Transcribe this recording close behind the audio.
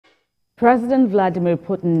President Vladimir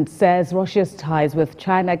Putin says Russia's ties with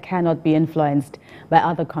China cannot be influenced by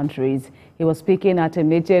other countries. He was speaking at a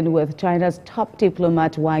meeting with China's top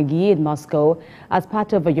diplomat Wang Yi in Moscow as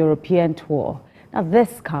part of a European tour. Now,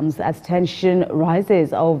 this comes as tension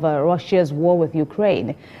rises over Russia's war with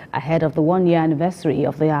Ukraine ahead of the one-year anniversary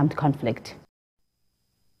of the armed conflict.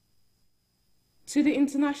 To the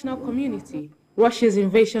international community, Russia's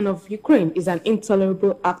invasion of Ukraine is an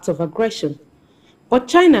intolerable act of aggression. But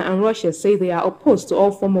China and Russia say they are opposed to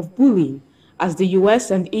all form of bullying as the US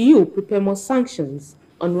and EU prepare more sanctions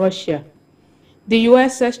on Russia. The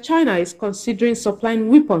US says China is considering supplying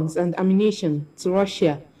weapons and ammunition to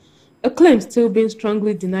Russia, a claim still being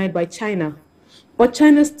strongly denied by China. But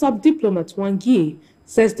China's top diplomat Wang Yi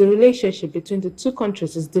says the relationship between the two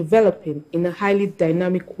countries is developing in a highly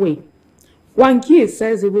dynamic way. Wang Yi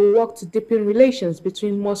says he will work to deepen relations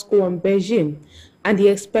between Moscow and Beijing, and he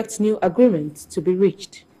expects new agreements to be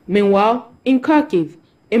reached. Meanwhile, in Kharkiv,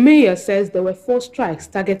 a mayor says there were 4 strikes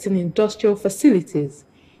targeting industrial facilities.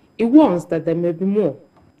 He warns that there may be more.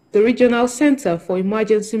 The Regional Center for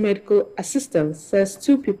Emergency Medical Assistance says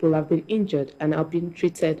 2 people have been injured and are being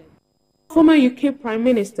treated. Former UK Prime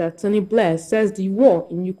Minister Tony Blair says the war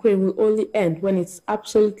in Ukraine will only end when it's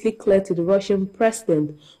absolutely clear to the Russian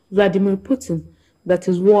President Vladimir Putin that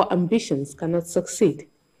his war ambitions cannot succeed.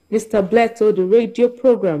 Mr. Blair told the radio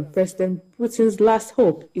program President Putin's last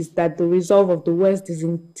hope is that the resolve of the West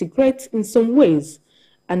disintegrates in some ways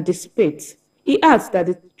and dissipates. He adds that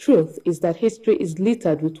the truth is that history is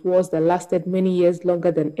littered with wars that lasted many years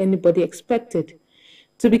longer than anybody expected,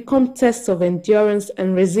 to become tests of endurance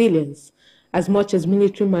and resilience as much as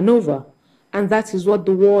military maneuver, and that is what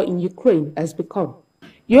the war in Ukraine has become.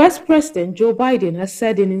 US President Joe Biden has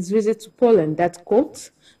said in his visit to Poland that,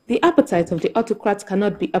 quote, "The appetite of the autocrats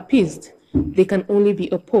cannot be appeased, they can only be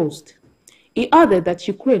opposed." He added that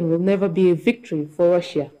Ukraine will never be a victory for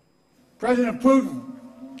Russia. President Putin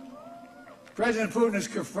is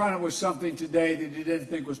confronted with something today that he didn't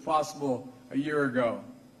think was possible a year ago.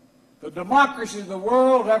 The democracies of the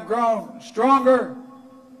world have grown stronger,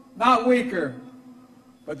 not weaker.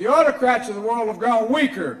 But the autocrats of the world have grown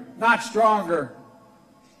weaker, not stronger.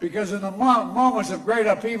 Because in the moments of great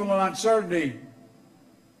upheaval and uncertainty,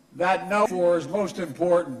 that no war is most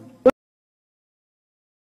important.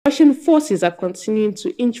 Russian forces are continuing to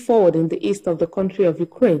inch forward in the east of the country of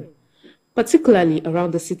Ukraine, particularly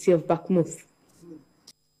around the city of Bakhmut.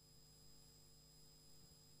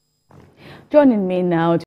 Joining me now